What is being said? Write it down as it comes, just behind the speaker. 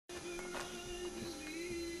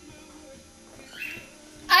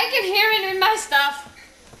I can hear it in my stuff.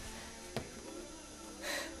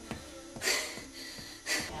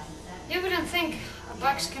 You wouldn't think a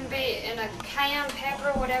box can be in a cayenne pepper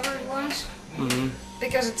or whatever it was.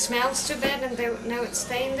 Because it smells too bad and they know it's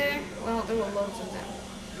staying there. Well, there were loads of them.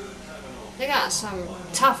 They got some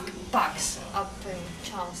tough bucks up in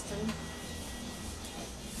Charleston.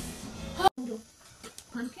 Pumpkin?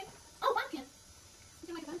 Oh, pumpkin! You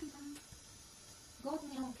can make a pumpkin pie.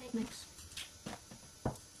 Golden yellow cake mix.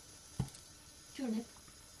 Turnip.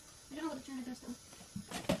 I don't know what a turnip is though.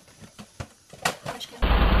 Fresh carrot.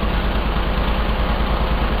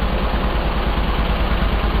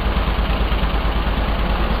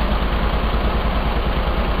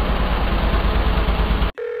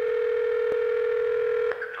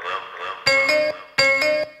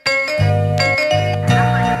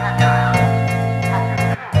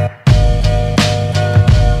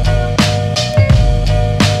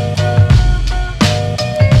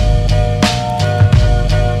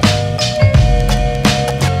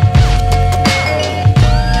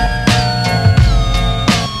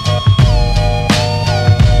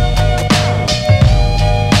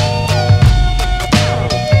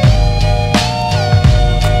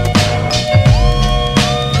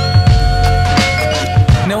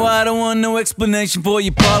 No explanation for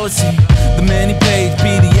your policy. The many-page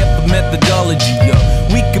PDF of methodology. Yo,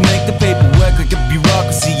 we can make the paperwork like a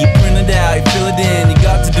bureaucracy. You print it out, you fill it in. You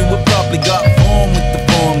got to do it properly. Got form with the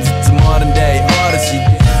forms. It's a modern-day odyssey.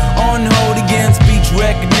 On hold against speech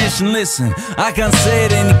recognition. Listen, I can't say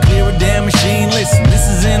it any clearer. Damn machine, listen. This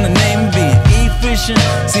is in the name of being efficient.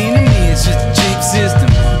 Seem to me it's just a cheap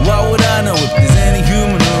system. Why would I know if there's any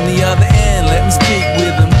human on the other end? Let me speak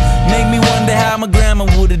with them. Make me wonder how my grandma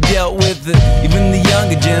would've dealt with it. Even the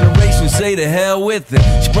younger generation say to hell with it.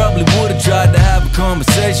 She probably would've tried to have a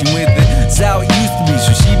conversation with it. It's how it used to be,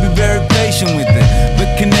 so she'd be very patient with it.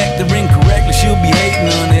 But connect her incorrectly, she'll be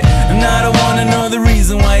hating on it. And I don't wanna know the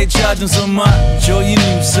reason why you're charging so much. Or your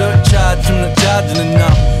new surcharge from not charging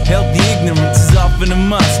enough. Healthy ignorance is often a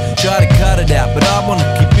must. Try to cut it out, but I wanna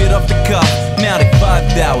keep it off the cuff. Now they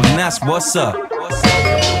 5,000, and that's what's up.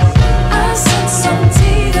 I said some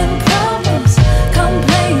teeth and problems,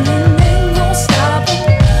 complaining ain't gon' stop 'em.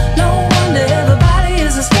 No wonder everybody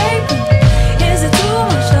is escaping. Is it too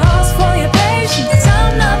much to ask for your patience?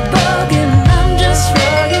 I'm not bugging, I'm just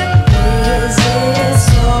shrugging. Is it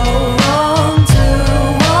so wrong to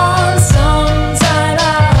want some time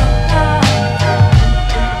out?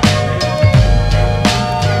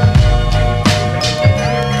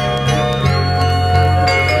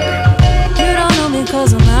 You don't know me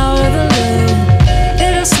 'cause I'm out of the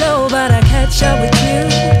slow, but I catch up with you.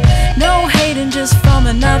 No hating, just from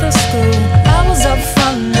another school. I was up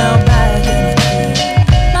front, now back in the queue.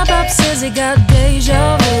 My pop says he got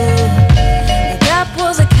deja vu. The gap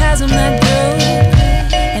was a chasm that grew.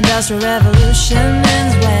 Industrial revolution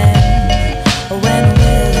ends when will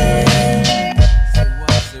it?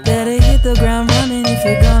 Better hit the ground running if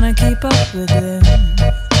you're gonna keep up with it.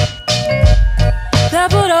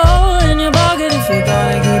 That put a hole in your pocket if you're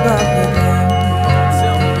gonna keep up with it.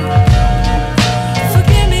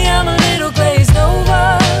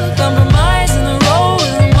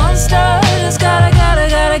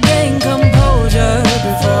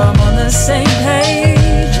 Same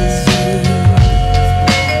page as you.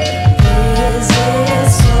 Is it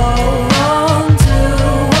so wrong to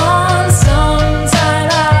want some time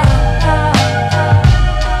out?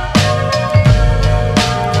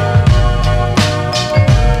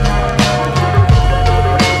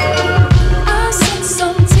 I said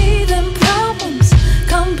some teeth and problems,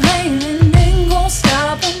 complaining ain't gon'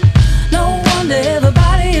 stop 'em. No wonder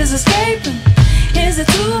everybody is escaping. Is it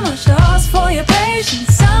too much to ask for your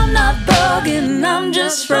patience? I'm not bugging, I'm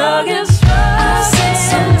just shrugging. I said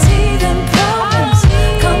some teeth and problems,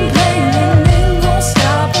 complaining ain't gon'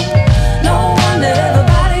 stop 'em. No wonder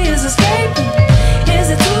everybody is escaping. Is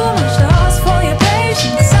it too much to ask for your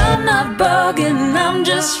patience? I'm not bugging, I'm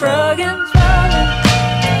just shrugging.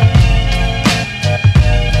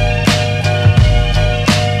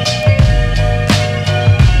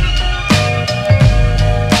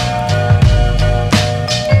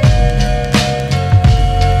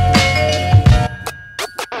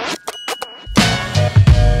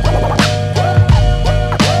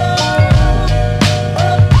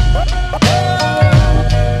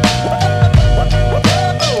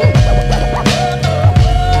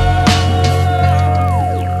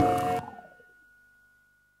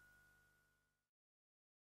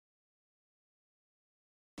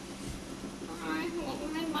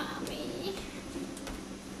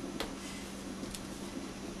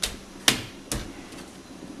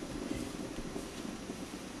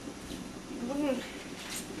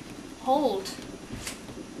 hold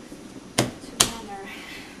together.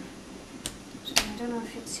 So I don't know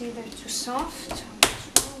if it's either too soft or what's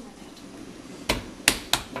wrong with it.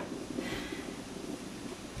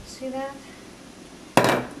 See that?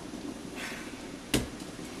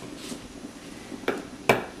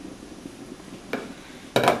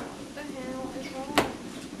 What the hell is wrong?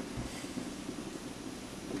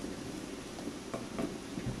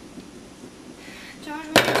 George,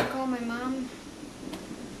 we need to call my mom.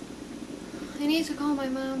 I need to call my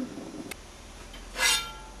mom.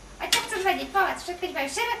 A čo chceš vedieť? Povedz, všetko ti poviem.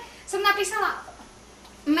 Včera som napísala,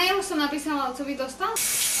 mailu som napísala otcovi, dostal?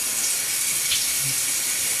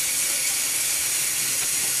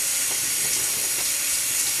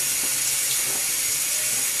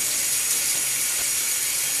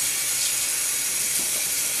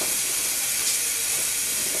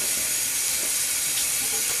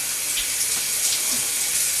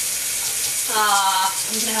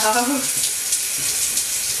 No.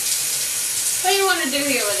 What do you want to do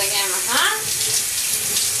here with the camera, huh?